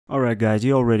Alright guys,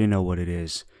 you already know what it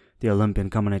is. The Olympian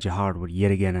coming at you hard with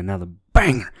yet again another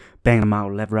banger. Bang them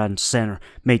out left, right, and center.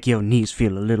 Make your knees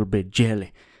feel a little bit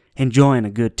jelly. Enjoying a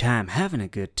good time, having a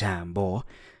good time, boy.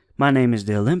 My name is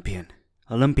the Olympian.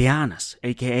 Olympianus,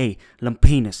 aka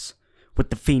Lumpinus.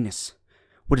 With the Venus.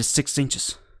 With the 6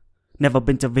 inches. Never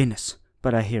been to Venus,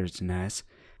 but I hear it's nice.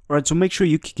 Alright, so make sure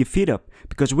you kick your feet up,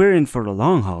 because we're in for the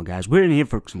long haul, guys. We're in here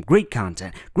for some great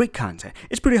content. Great content.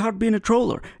 It's pretty hard being a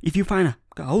troller. If you find a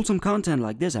wholesome content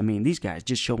like this, I mean, these guys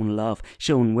just showing love,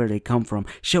 showing where they come from,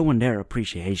 showing their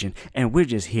appreciation, and we're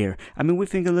just here. I mean, we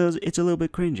think it's a little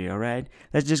bit cringy, alright?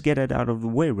 Let's just get it out of the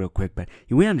way real quick, but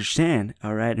we understand,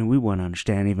 alright, and we want to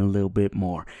understand even a little bit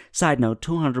more. Side note,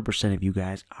 200% of you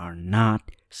guys are not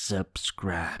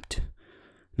subscribed.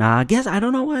 Now, I guess I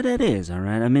don't know why that is,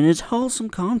 alright? I mean, it's wholesome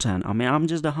content. I mean, I'm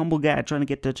just a humble guy trying to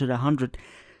get to the 100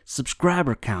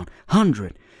 subscriber count.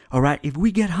 100, alright? If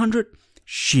we get 100,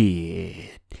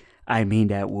 shit. I mean,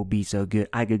 that will be so good.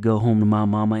 I could go home to my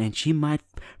mama and she might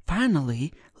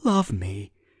finally love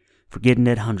me for getting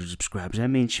that 100 subscribers. That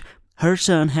means her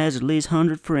son has at least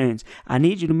 100 friends. I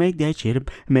need you to make that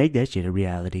shit a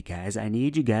reality, guys. I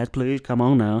need you guys, please, come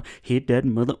on now. Hit that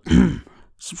mother...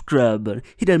 subscribe button,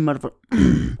 hit that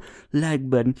motherfucker like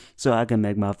button so I can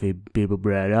make my people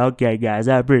proud. Okay, guys,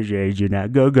 I appreciate you now.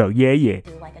 Go, yeah.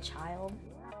 Like a child.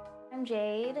 I'm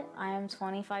Jade. I'm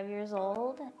 25 years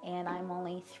old, and I'm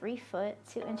only 3 foot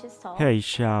 2 inches tall. Hey,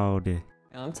 shawty.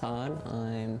 I'm Todd.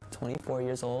 I'm 24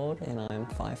 years old, and I'm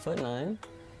 5'9".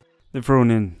 They're throwing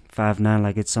in 5'9"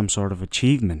 like it's some sort of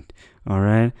achievement,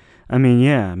 alright? I mean,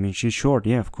 yeah, she's short,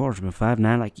 yeah, of course, but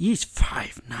 5'9", like, he's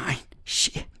 5'9",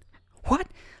 shit. What?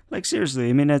 Like, seriously,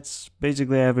 I mean, that's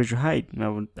basically average height.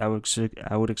 I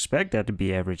would expect that to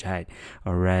be average height.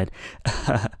 Alright.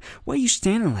 Why are you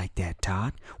standing like that,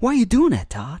 Todd? Why are you doing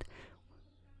that, Todd?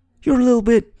 You're a little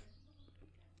bit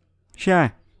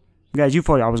shy. Guys, you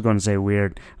thought I was going to say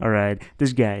weird. Alright.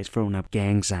 This guy is throwing up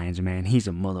gang signs, man. He's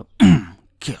a mother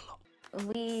killer.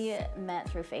 We met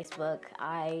through Facebook.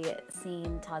 I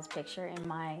seen Todd's picture in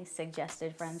my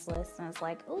suggested friends list, and I was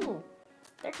like, ooh.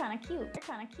 They're kind of cute.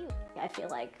 I feel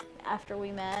like after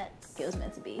we met, it was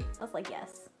meant to be. I was like,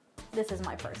 yes, this is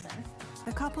my person.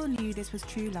 The couple knew this was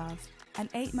true love, and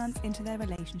 8 months into their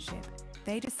relationship,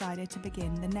 they decided to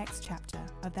begin the next chapter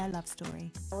of their love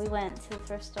story. We went to the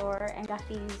thrift store and got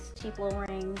these cheap little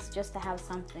rings just to have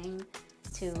something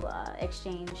to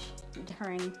exchange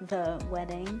during the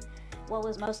wedding. What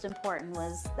was most important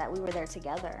was that we were there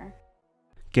together.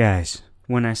 Guys,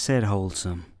 when I said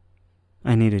wholesome,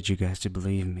 I needed you guys to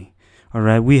believe me.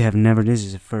 Alright, we have never, this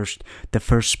is the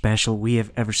first special we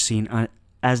have ever seen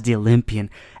as the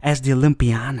Olympian, as the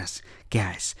Olympianus.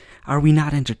 Guys, are we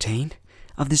not entertained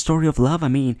of the story of love? I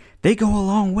mean, they go a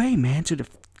long way, man, to the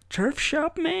turf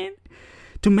shop, man,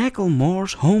 to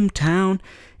Macklemore's hometown,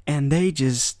 and they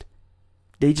just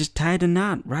tied a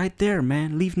knot right there,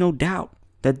 man. Leave no doubt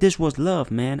that this was love,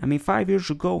 man. I mean, 5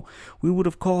 years ago, we would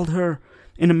have called her,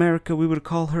 in America, we would have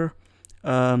called her,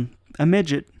 a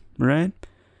midget, right?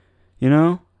 You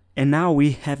know? And now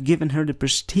we have given her the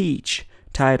prestige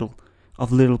title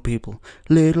of Little People.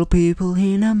 Little People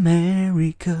in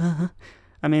America.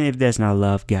 I mean, if that's not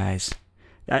love, guys.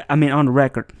 I mean, on the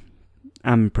record,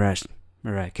 I'm impressed.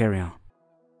 Alright, carry on.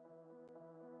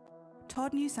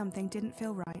 Todd knew something didn't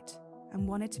feel right and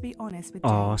wanted to be honest with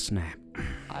Oh, Jade. snap.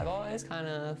 I've always kind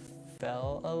of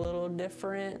felt a little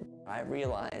different. I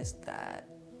realized that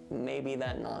maybe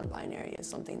that non-binary is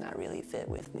something that really fit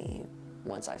with me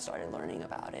once I started learning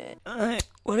about it.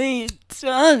 What are you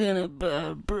talking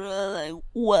about, bro? Like,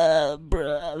 what,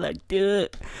 bro? Like,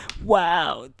 dude,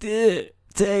 wow, dude.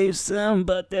 Tell you something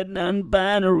about that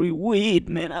non-binary weed,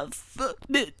 man. I fucked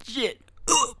that shit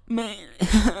up, man.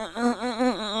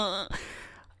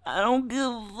 I don't give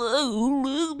a fuck who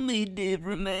looks me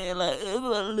different, man. Like, if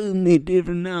I look me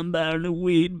different, non-binary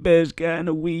weed, best kind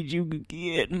of weed you could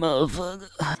get,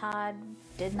 motherfucker. Todd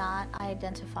did not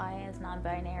identify as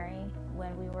non-binary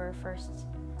when we were first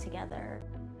together.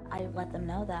 I let them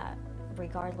know that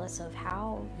regardless of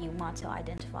how you want to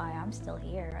identify, I'm still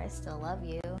here. I still love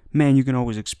you. Man, you can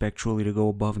always expect Truly to go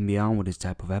above and beyond with this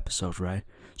type of episodes, right?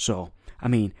 So, I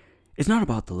mean, it's not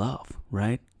about the love,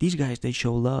 right? These guys, they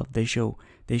show love, they show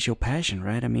passion,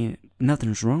 right? I mean,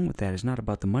 nothing's wrong with that. It's not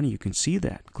about the money. You can see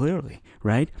that clearly,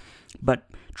 right? But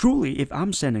Truly, if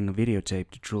I'm sending a videotape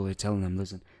to Truly telling them,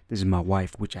 listen, this is my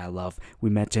wife, which I love. We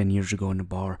met 10 years ago in the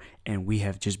bar, and we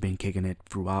have just been kicking it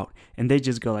throughout. And they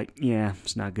just go like, yeah,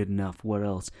 it's not good enough. What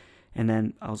else? And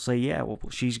then I'll say, yeah, well,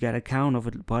 she's got a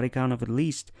body count of at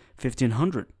least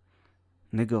 1,500.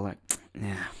 And they go like,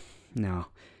 yeah, no.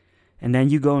 And then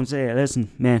you go and say,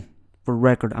 listen, man, For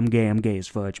record, I'm gay as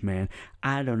fudge, man.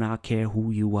 I do not care who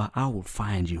you are. I will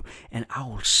find you and I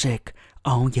will suck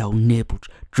on your nipples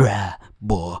dry,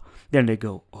 boy. Then they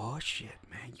go, oh shit,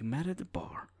 man, you met at the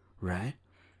bar, right?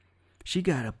 She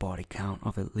got a body count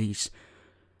of at least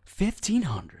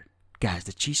 1,500 guys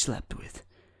that she slept with.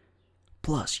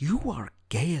 Plus, you are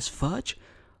gay as fudge?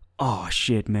 Oh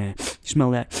shit, man. You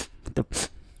smell that?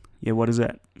 Yeah, what is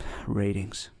that?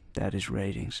 Ratings. That is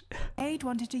ratings. Ade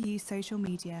wanted to use social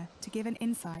media to give an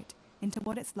insight into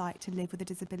what it's like to live with a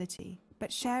disability,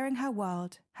 but sharing her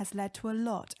world has led to a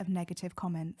lot of negative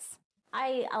comments.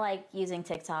 I like using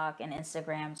TikTok and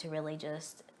Instagram to really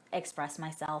just express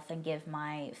myself and give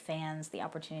my fans the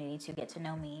opportunity to get to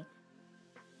know me.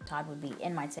 Todd would be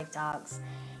in my TikToks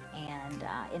and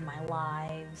in my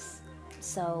lives,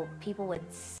 so people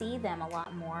would see them a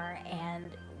lot more, and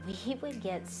we would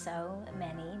get so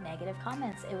many negative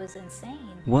comments. It was insane.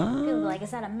 What? People would be like,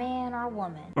 is that a man or a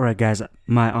woman? Alright guys,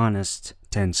 my honest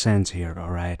 10 cents here,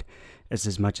 alright? It's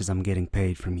as much as I'm getting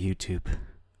paid from YouTube.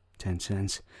 10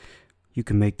 cents. You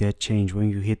can make that change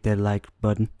when you hit that like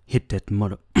button, hit that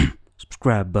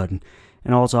subscribe button.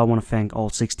 And also I want to thank all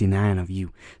 69 of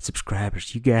you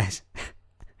subscribers. You guys,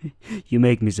 you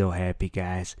make me so happy,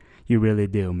 guys. You really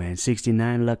do, man.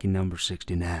 69, lucky number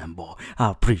 69, boy. I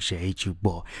appreciate you,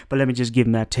 boy. But let me just give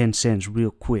him that 10 cents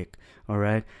real quick,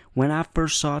 alright? When I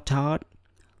first saw Todd,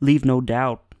 leave no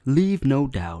doubt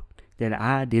that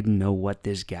I didn't know what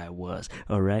this guy was,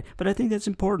 alright? But I think that's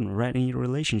important, right, in your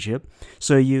relationship.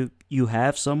 So you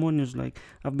have someone who's like,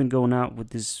 I've been going out with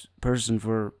this person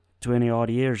for 20 odd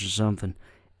years or something,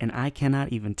 and I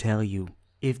cannot even tell you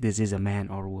if this is a man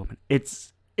or a woman.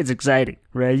 It's exciting,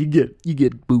 right? You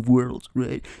get both worlds,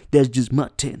 right? That's just my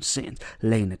 10 cents,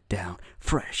 laying it down,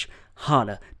 fresh,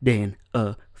 hotter than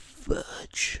a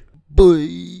fudge.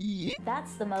 Boy.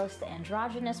 That's the most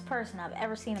androgynous person I've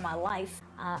ever seen in my life.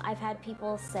 I've had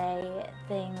people say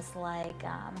things like,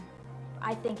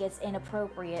 I think it's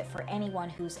inappropriate for anyone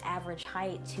who's average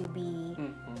height to be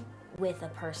with a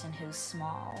person who's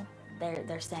small.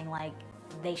 They're saying like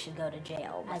they should go to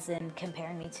jail, as in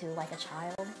comparing me to like a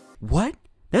child. What?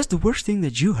 That's the worst thing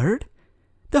that you heard?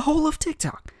 The whole of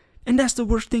TikTok. And that's the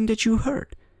worst thing that you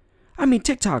heard. I mean,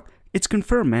 TikTok, it's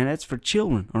confirmed, man. That's for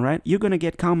children, alright? You're gonna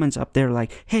get comments up there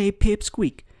like, hey,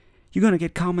 Pipsqueak. You're gonna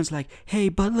get comments like, hey,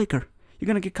 Buttlicker. You're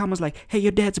gonna get comments like, hey,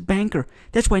 your dad's a banker.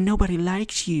 That's why nobody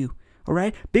likes you,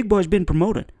 alright? Big Boy's been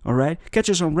promoted, alright? Catch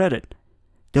us on Reddit.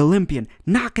 The Olympian,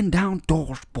 knocking down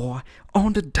doors, boy.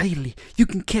 On the daily. You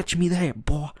can catch me there,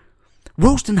 boy.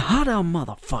 Roasting hotter,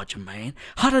 motherfudger, man.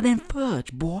 Hotter than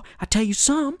fudge, boy. I tell you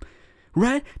some.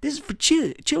 Right? This is for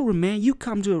children, man. You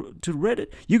come to Reddit,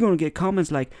 you're gonna get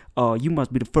comments like, you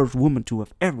must be the first woman to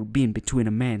have ever been between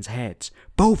a man's heads.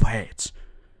 Both heads.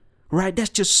 Right? That's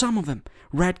just some of them.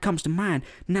 Right? Comes to mind.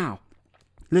 Now,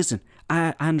 listen,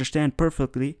 I understand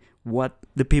perfectly what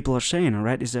the people are saying,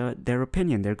 alright? It's their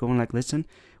opinion. They're going like, listen,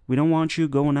 we don't want you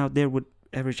going out there with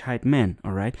average height men,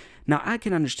 alright? Now, I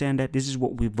can understand that this is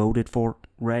what we voted for,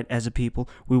 right, as a people.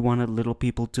 We wanted little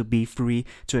people to be free,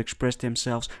 to express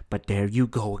themselves, but there you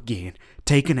go again,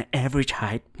 taking an average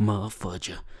height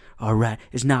motherfudger, alright?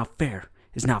 It's not fair.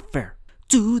 It's not fair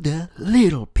to the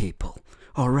little people,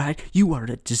 alright? You are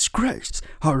a disgrace,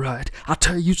 alright? I'll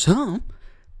tell you some.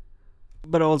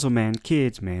 But also, man,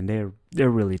 kids, man, they're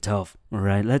really tough,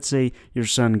 alright? Let's say your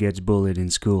son gets bullied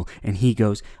in school, and he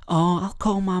goes, oh, I'll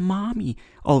call my mommy.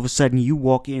 All of a sudden, you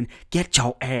walk in, get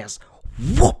your ass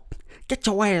whoop, get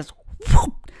your ass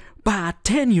whoop by a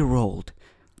 10-year-old.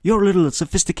 Your little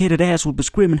sophisticated ass will be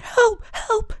screaming, help,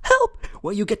 help, help.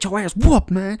 Well, you get your ass whooped,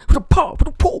 man.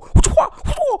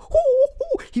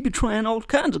 He be trying all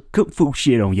kinds of kung fu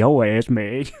shit on your ass,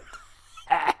 man.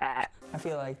 I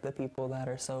feel like the people that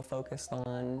are so focused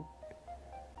on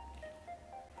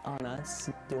us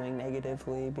doing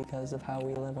negatively because of how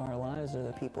we live our lives are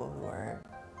the people who are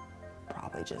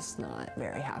probably just not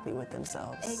very happy with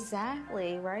themselves.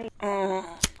 Exactly, right?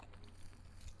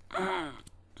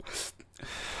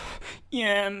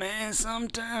 Yeah, man,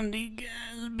 sometimes these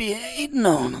guys be hating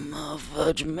on a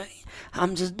motherfucker, man.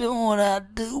 I'm just doing what I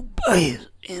do best,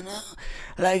 you know?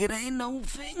 Like it ain't no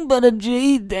thing but a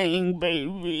G thing,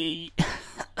 baby.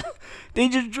 They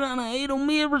just trying to hate on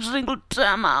me every single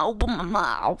time I open my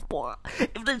mouth, boy.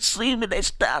 If they see me, they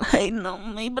start hating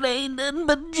on me, but ain't nothing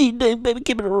but a G thing, baby.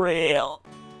 Keep it real.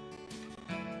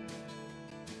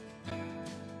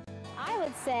 I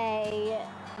would say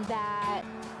that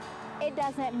it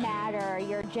doesn't matter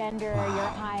your gender, your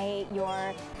height,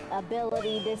 your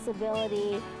ability,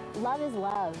 disability. Love is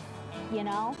love, you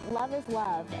know? Love is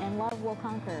love, and love will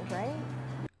conquer, right?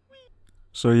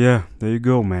 So yeah, there you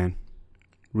go, man.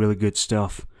 Really good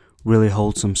stuff. Really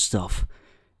wholesome stuff.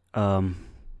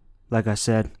 Like I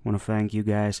said, want to thank you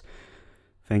guys.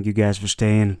 Thank you guys for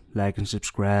staying. Like and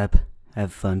subscribe. Have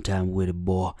a fun time with it,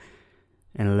 boy.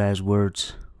 And the last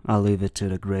words, I'll leave it to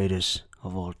the greatest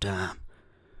of all time.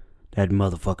 That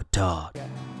motherfucker Todd.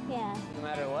 Yeah. No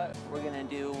matter what, we're gonna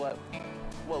do what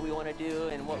we want to do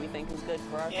and what we think is good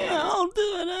for our family. Yeah, I'll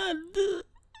do it. I'll do it.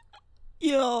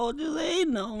 Yo, just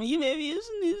ain't on me. You maybe just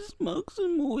need to smoke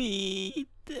some weed.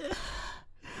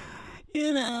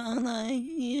 You know, like,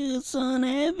 you're so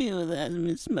unhappy without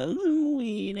me smoking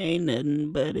weed. Ain't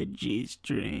nothing but a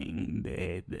G-string,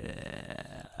 baby.